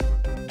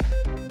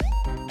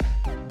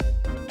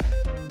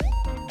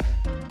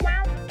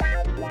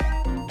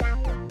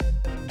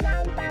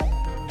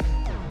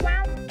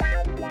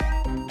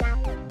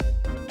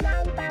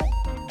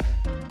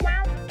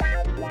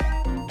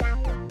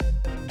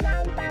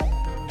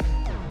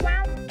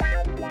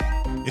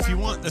if you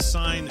want a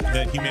sign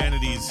that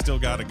humanity's still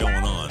got it going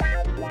on.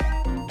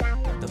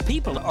 The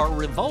people are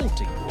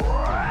revolting.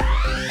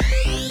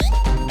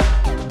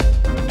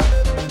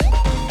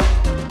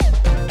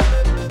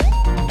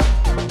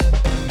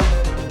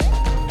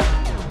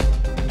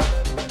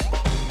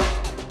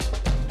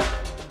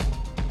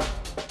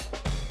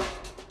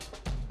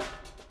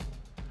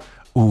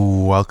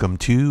 Welcome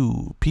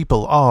to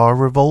People Are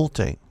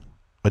Revolting,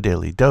 a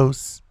daily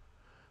dose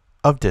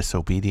of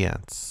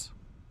disobedience.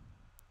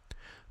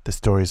 The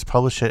story is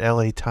published at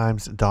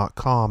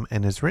latimes.com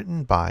and is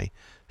written by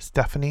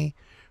Stephanie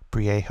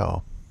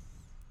Briejo.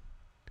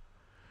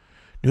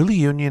 Newly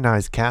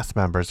unionized cast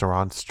members are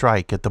on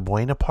strike at the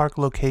Buena Park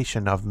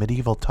location of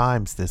Medieval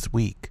Times this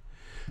week,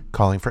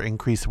 calling for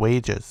increased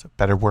wages,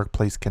 better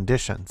workplace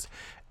conditions,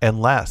 and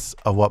less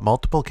of what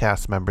multiple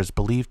cast members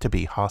believe to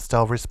be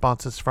hostile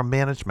responses from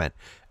management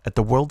at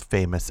the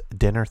world-famous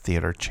dinner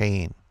theater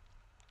chain.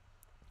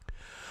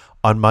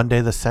 On Monday,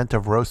 the scent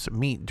of roast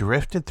meat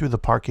drifted through the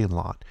parking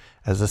lot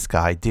as the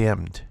sky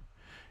dimmed.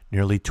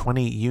 Nearly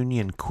 20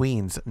 Union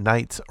queens,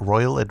 knights,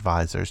 royal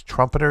advisors,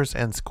 trumpeters,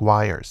 and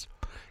squires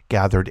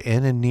gathered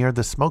in and near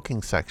the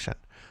smoking section,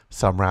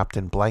 some wrapped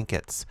in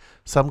blankets,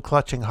 some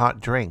clutching hot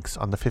drinks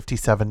on the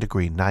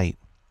 57-degree night.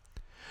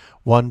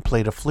 One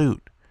played a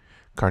flute,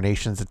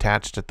 carnations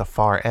attached at the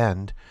far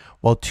end,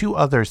 while two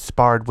others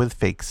sparred with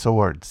fake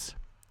swords.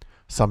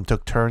 Some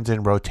took turns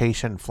in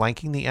rotation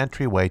flanking the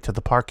entryway to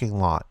the parking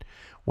lot,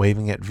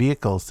 waving at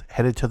vehicles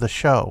headed to the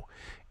show,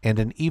 and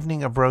an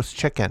evening of roast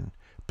chicken,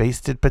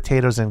 basted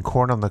potatoes and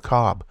corn on the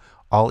cob,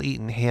 all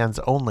eaten hands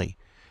only,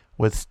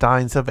 with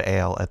steins of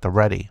ale at the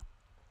ready.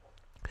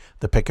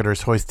 The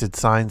picketers hoisted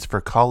signs for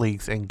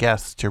colleagues and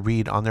guests to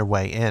read on their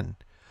way in.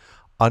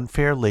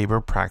 Unfair labor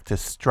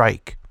practice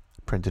strike,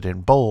 printed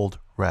in bold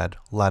red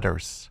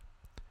letters.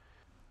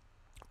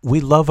 "We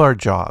love our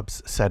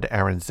jobs," said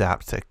Aaron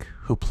Zapcic,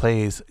 who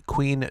plays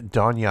Queen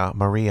Doña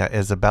Maria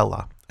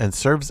Isabella and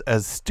serves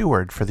as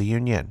steward for the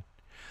union.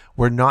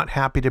 "We're not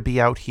happy to be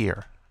out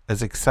here.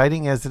 As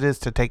exciting as it is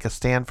to take a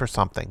stand for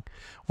something,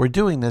 we're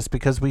doing this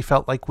because we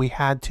felt like we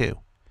had to.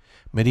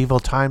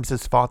 Medieval Times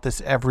has fought this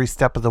every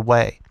step of the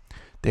way.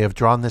 They have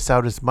drawn this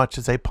out as much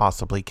as they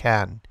possibly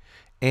can,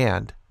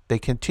 and they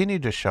continue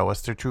to show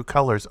us their true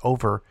colors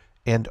over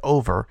and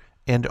over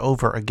and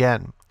over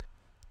again.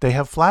 They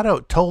have flat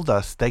out told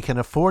us they can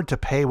afford to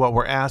pay what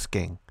we're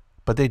asking,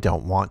 but they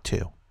don't want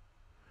to."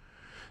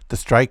 The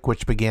strike,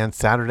 which began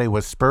Saturday,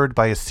 was spurred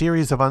by a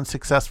series of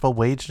unsuccessful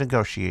wage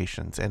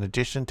negotiations in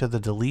addition to the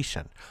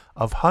deletion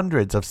of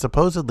hundreds of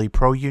supposedly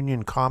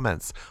pro-union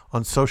comments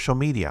on social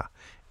media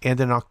and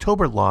an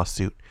October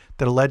lawsuit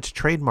that alleged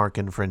trademark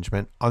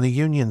infringement on the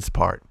union's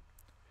part.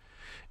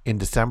 In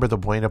December, the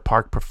Buena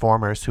Park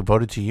performers, who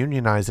voted to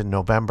unionize in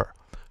November,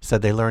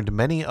 said they learned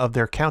many of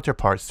their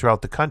counterparts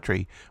throughout the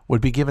country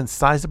would be given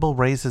sizable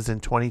raises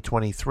in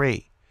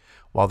 2023,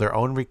 while their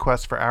own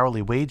requests for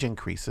hourly wage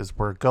increases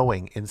were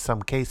going, in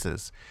some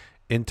cases,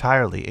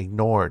 entirely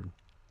ignored.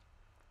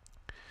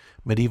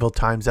 Medieval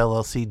Times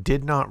LLC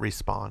did not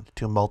respond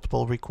to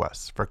multiple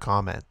requests for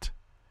comment.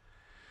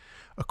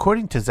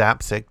 According to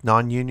Zapcic,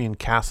 non-union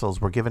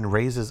castles were given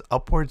raises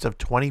upwards of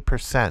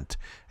 20%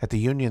 at the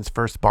union's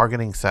first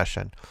bargaining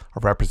session. A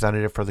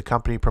representative for the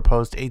company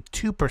proposed a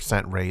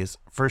 2% raise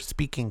for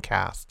speaking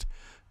cast,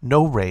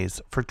 no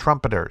raise for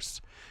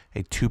trumpeters,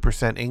 a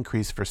 2%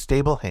 increase for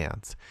stable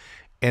hands,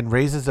 and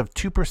raises of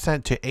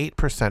 2% to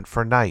 8%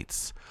 for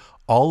knights,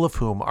 all of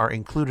whom are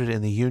included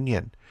in the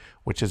union,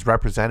 which is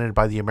represented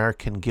by the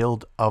American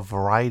Guild of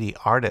Variety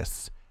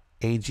Artists,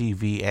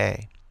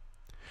 AGVA.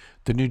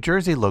 The New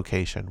Jersey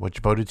location, which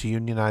voted to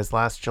unionize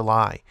last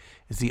July,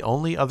 is the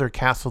only other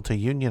castle to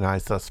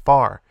unionize thus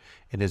far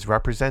and is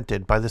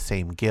represented by the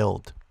same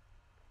guild.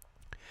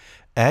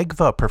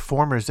 AGVA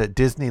performers at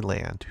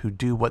Disneyland who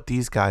do what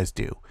these guys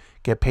do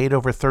get paid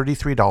over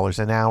 $33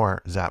 an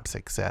hour,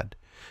 Zapcic said,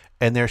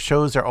 and their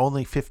shows are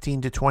only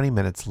 15 to 20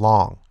 minutes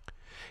long.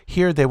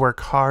 Here they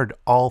work hard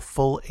all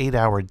full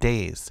 8-hour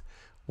days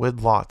with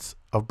lots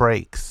of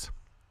breaks.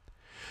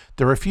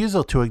 The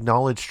refusal to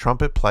acknowledge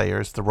trumpet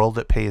players, the role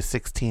that pays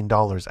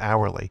 $16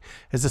 hourly,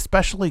 is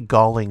especially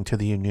galling to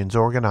the union's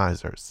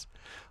organizers.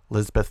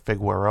 Lisbeth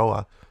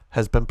Figueroa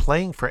has been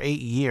playing for 8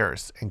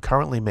 years and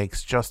currently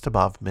makes just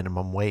above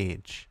minimum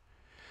wage.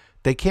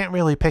 "They can't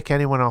really pick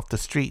anyone off the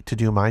street to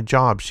do my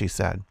job," she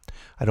said.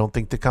 "I don't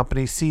think the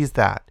company sees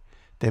that.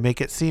 They make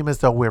it seem as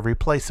though we're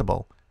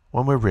replaceable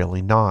when we're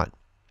really not."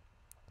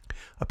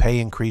 A pay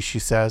increase, she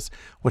says,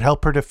 would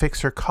help her to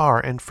fix her car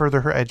and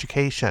further her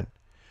education.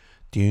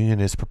 The union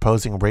is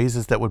proposing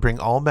raises that would bring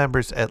all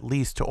members at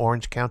least to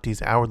Orange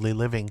County's hourly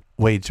living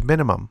wage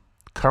minimum,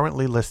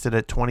 currently listed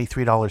at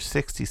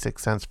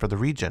 $23.66 for the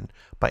region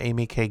by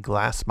Amy K.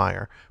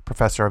 Glassmeyer,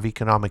 professor of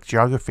economic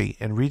geography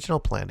and regional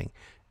planning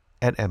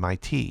at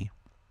MIT.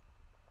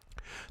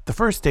 The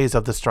first days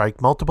of the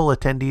strike, multiple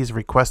attendees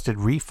requested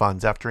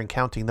refunds after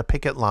encountering the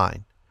picket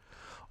line.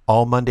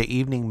 All Monday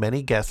evening,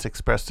 many guests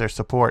expressed their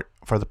support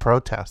for the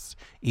protests,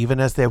 even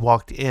as they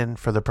walked in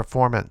for the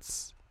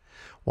performance.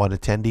 One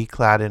attendee,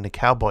 clad in a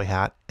cowboy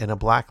hat and a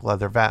black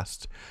leather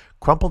vest,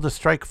 crumpled a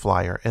strike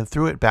flyer and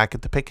threw it back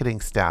at the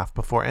picketing staff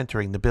before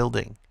entering the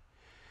building.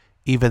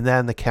 Even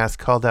then, the cast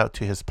called out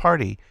to his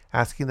party,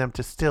 asking them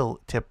to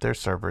still tip their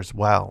servers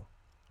well.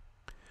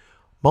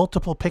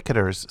 Multiple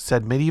picketers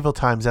said Medieval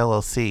Times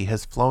LLC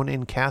has flown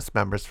in cast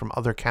members from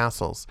other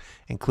castles,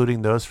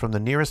 including those from the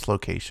nearest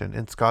location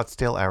in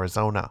Scottsdale,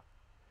 Arizona.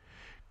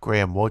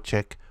 Graham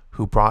Wojcik,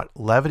 who brought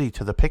levity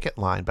to the picket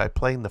line by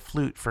playing the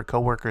flute for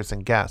coworkers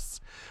and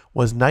guests,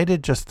 was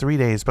knighted just 3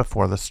 days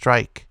before the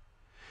strike.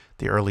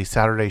 The early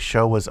Saturday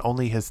show was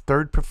only his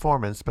third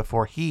performance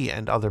before he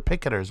and other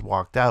picketers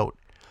walked out,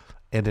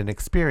 and an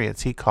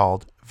experience he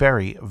called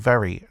very,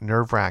 very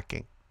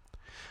nerve-wracking.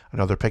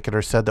 Another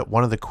picketer said that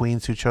one of the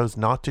queens who chose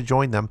not to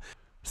join them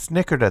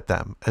snickered at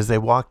them as they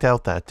walked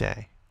out that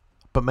day.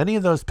 But many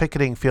of those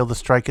picketing feel the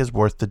strike is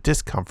worth the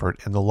discomfort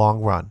in the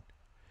long run.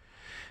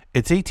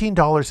 It's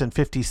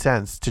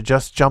 $18.50 to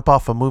just jump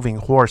off a moving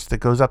horse that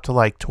goes up to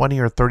like 20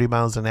 or 30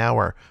 miles an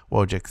hour,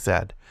 Wojcik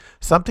said.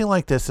 Something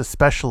like this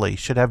especially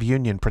should have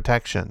union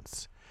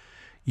protections.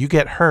 You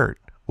get hurt.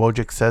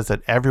 Wojcik says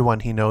that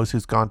everyone he knows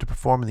who's gone to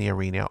perform in the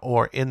arena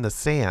or in the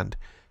sand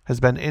has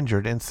been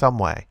injured in some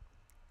way.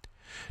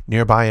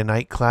 Nearby, a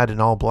knight clad in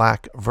all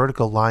black,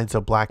 vertical lines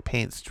of black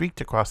paint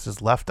streaked across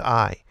his left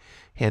eye,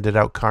 handed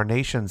out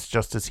carnations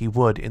just as he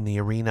would in the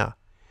arena.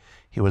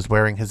 He was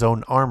wearing his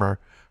own armor,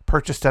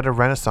 purchased at a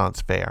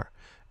Renaissance fair,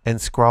 and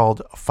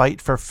scrawled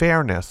 "Fight for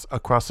Fairness"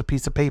 across a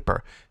piece of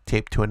paper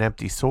taped to an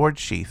empty sword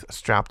sheath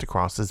strapped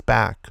across his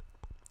back.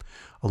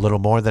 A little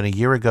more than a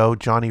year ago,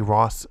 Johnny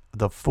Ross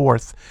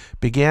IV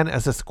began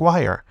as a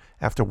squire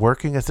after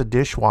working as a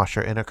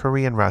dishwasher in a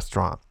Korean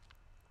restaurant.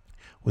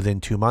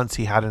 Within 2 months,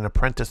 he had an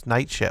apprentice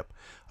knightship,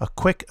 a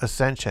quick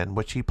ascension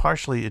which he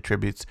partially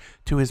attributes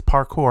to his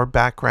parkour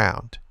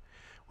background.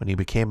 When he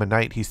became a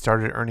knight, he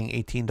started earning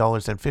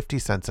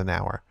 $18.50 an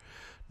hour.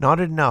 Not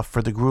enough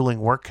for the grueling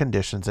work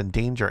conditions and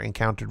danger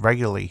encountered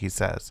regularly, he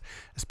says,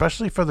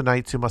 especially for the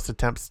knights who must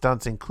attempt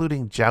stunts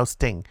including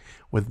jousting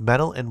with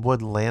metal and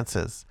wood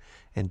lances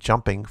and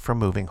jumping from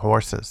moving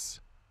horses.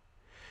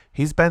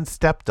 He's been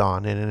stepped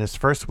on, and in his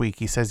first week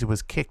he says he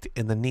was kicked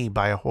in the knee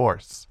by a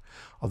horse.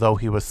 Although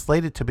he was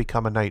slated to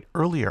become a knight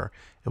earlier,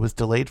 it was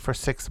delayed for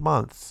 6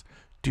 months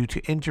due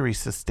to injuries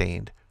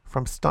sustained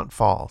from stunt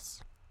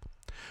falls.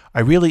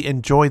 I really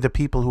enjoy the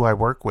people who I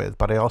work with,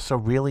 but I also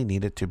really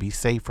need it to be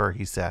safer,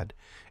 he said.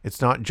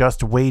 It's not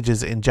just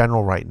wages in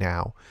general right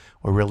now.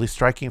 We're really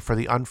striking for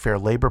the unfair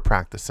labor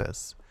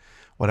practices.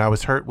 When I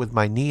was hurt with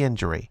my knee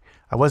injury,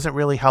 I wasn't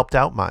really helped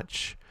out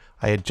much.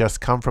 I had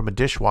just come from a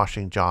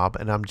dishwashing job,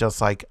 and I'm just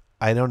like,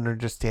 I don't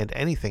understand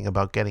anything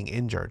about getting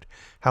injured.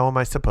 How am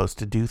I supposed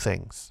to do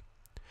things?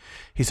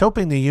 He's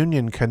hoping the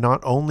union can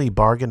not only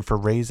bargain for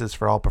raises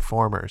for all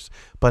performers,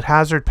 but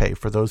hazard pay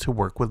for those who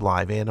work with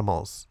live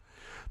animals.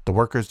 The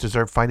workers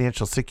deserve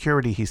financial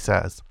security, he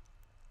says,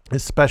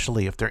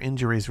 especially if their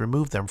injuries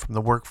remove them from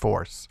the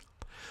workforce.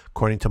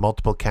 According to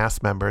multiple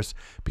cast members,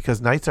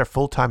 because knights are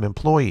full-time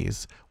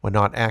employees, when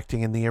not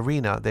acting in the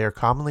arena, they are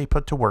commonly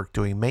put to work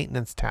doing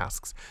maintenance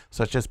tasks,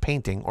 such as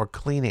painting or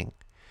cleaning,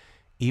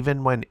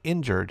 even when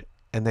injured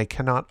and they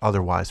cannot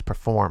otherwise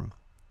perform.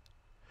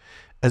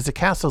 As the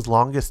castle's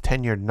longest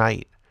tenured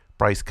knight,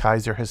 Bryce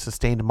Kaiser has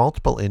sustained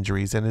multiple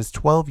injuries in his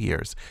 12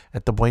 years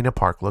at the Buena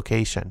Park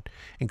location,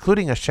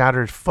 including a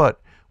shattered foot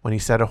when he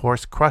said a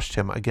horse crushed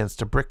him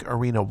against a brick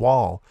arena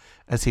wall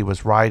as he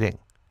was riding.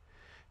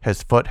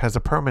 His foot has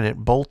a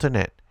permanent bolt in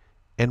it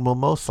and will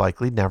most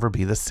likely never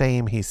be the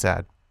same, he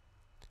said.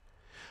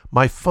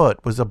 My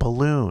foot was a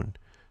balloon,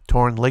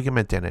 torn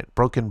ligament in it,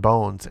 broken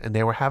bones, and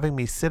they were having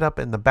me sit up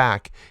in the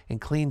back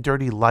and clean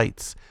dirty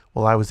lights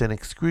while I was in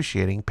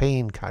excruciating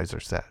pain,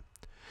 Kaiser said.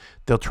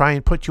 They'll try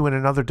and put you in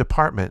another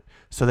department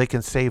so they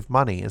can save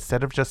money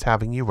instead of just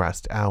having you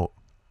rest out.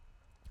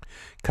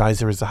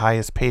 Kaiser is the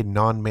highest paid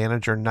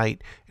non-manager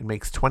knight and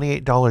makes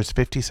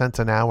 $28.50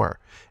 an hour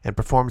and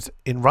performs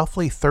in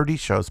roughly 30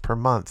 shows per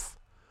month.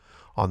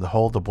 On the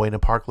whole, the Buena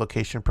Park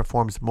location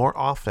performs more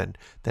often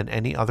than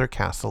any other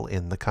castle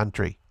in the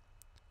country.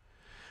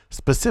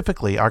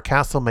 Specifically, our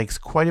castle makes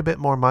quite a bit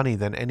more money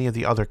than any of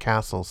the other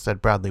castles,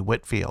 said Bradley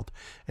Whitfield,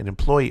 an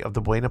employee of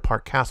the Buena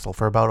Park Castle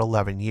for about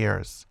 11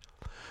 years.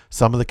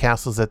 Some of the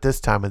castles at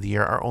this time of the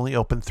year are only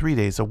open 3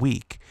 days a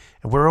week,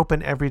 and we're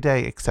open every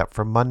day except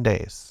for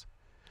Mondays.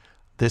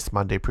 This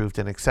Monday proved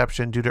an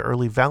exception due to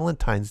early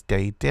Valentine's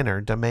Day dinner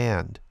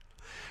demand.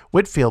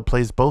 Whitfield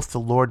plays both the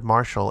Lord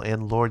Marshal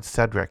and Lord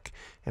Cedric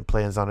and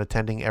plans on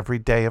attending every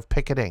day of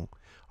picketing,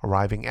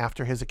 arriving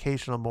after his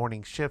occasional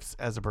morning shifts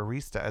as a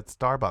barista at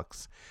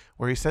Starbucks,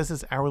 where he says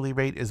his hourly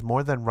rate is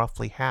more than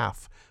roughly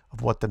half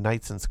of what the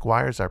knights and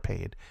squires are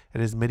paid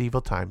at his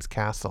Medieval Times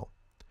castle.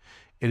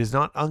 It is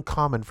not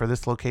uncommon for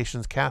this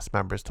location's cast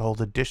members to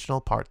hold additional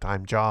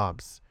part-time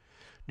jobs.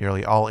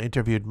 Nearly all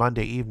interviewed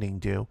Monday evening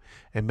do,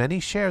 and many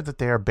share that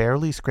they are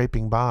barely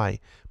scraping by,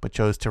 but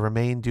chose to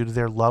remain due to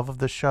their love of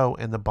the show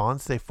and the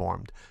bonds they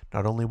formed,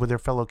 not only with their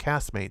fellow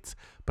castmates,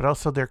 but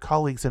also their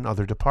colleagues in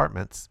other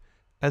departments,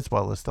 as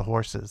well as the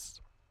horses.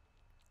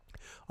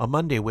 On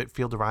Monday,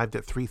 Whitfield arrived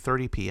at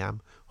 3:30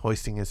 p.m.,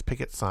 hoisting his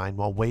picket sign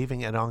while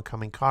waving at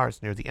oncoming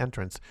cars near the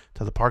entrance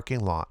to the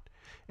parking lot,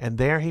 and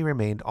there he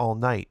remained all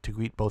night to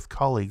greet both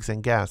colleagues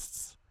and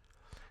guests.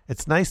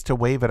 It's nice to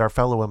wave at our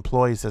fellow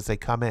employees as they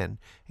come in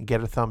and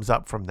get a thumbs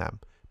up from them,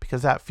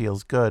 because that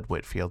feels good,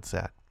 Whitfield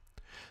said.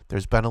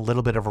 There's been a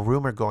little bit of a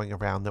rumor going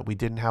around that we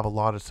didn't have a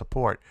lot of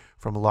support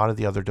from a lot of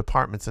the other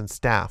departments and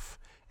staff,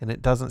 and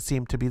it doesn't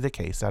seem to be the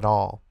case at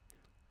all.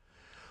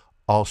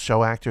 All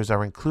show actors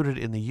are included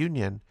in the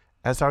union,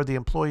 as are the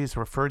employees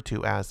referred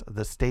to as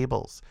the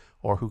stables,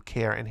 or who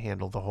care and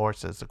handle the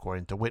horses,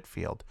 according to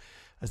Whitfield.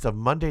 As of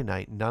Monday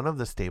night, none of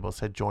the stables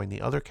had joined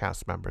the other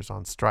cast members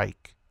on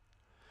strike.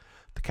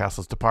 The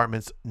castle's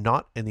departments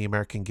not in the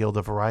American Guild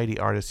of Variety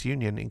Artists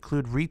Union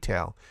include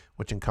retail,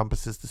 which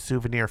encompasses the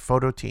souvenir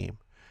photo team,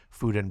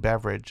 food and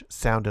beverage,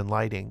 sound and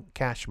lighting,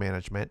 cash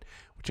management,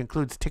 which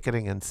includes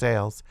ticketing and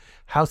sales,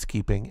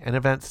 housekeeping, and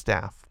event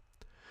staff.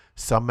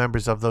 Some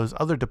members of those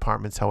other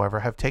departments, however,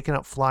 have taken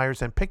up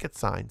flyers and picket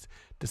signs,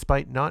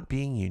 despite not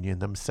being union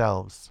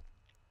themselves.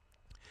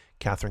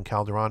 Catherine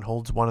Calderon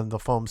holds one of the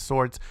foam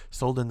swords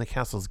sold in the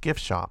castle's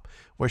gift shop,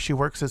 where she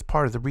works as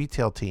part of the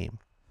retail team.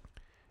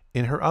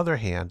 In her other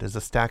hand is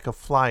a stack of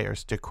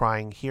flyers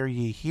decrying "Hear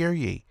ye, hear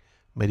ye."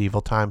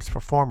 Medieval Times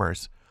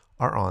performers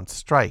are on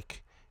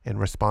strike in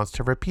response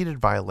to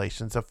repeated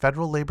violations of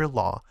federal labor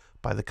law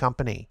by the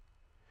company.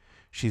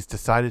 She's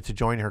decided to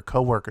join her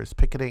co-workers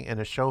picketing in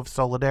a show of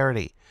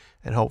solidarity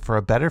and hope for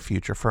a better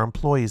future for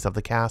employees of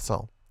the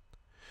castle.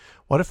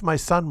 "What if my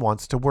son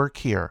wants to work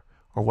here?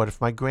 Or what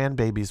if my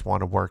grandbabies want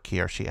to work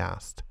here?" she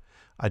asked.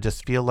 "I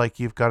just feel like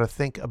you've got to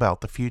think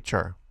about the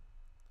future."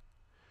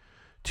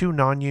 Two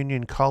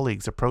non-union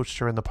colleagues approached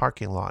her in the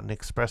parking lot and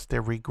expressed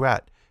their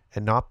regret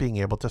at not being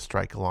able to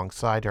strike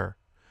alongside her.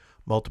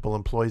 Multiple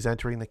employees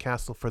entering the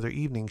castle for their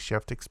evening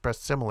shift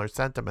expressed similar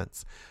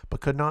sentiments, but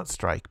could not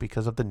strike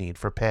because of the need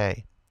for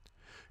pay.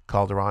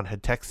 Calderon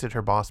had texted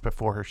her boss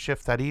before her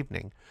shift that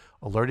evening,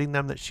 alerting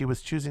them that she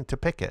was choosing to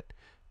picket,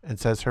 and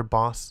says her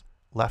boss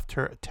left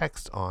her a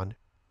text on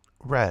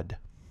read.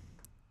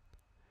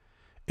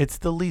 "It's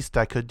the least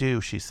I could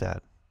do," she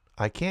said.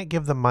 "I can't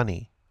give them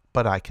money,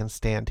 but I can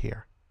stand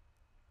here."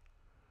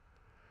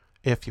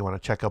 If you want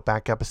to check out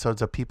back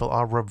episodes of People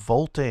Are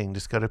Revolting,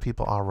 just go to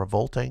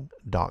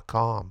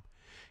peoplearerevolting.com.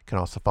 You can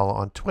also follow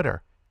on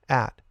Twitter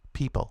at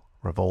People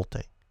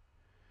Revolting.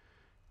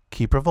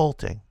 Keep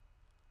revolting,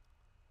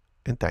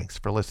 and thanks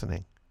for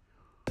listening.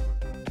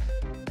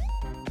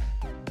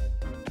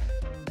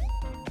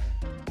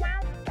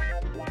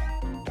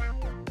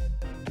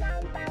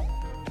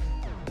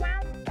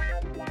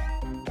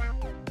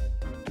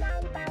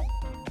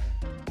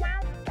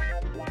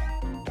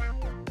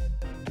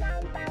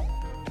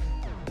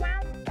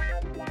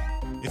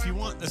 If you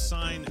want a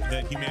sign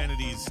that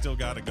humanity's still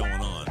got it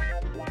going on,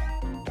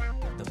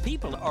 The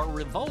people are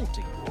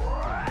revolting.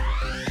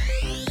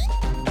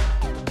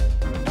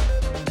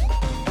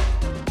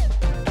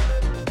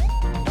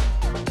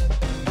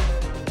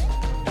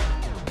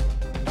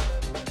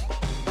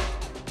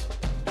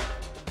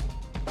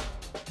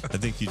 I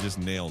think you just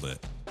nailed it.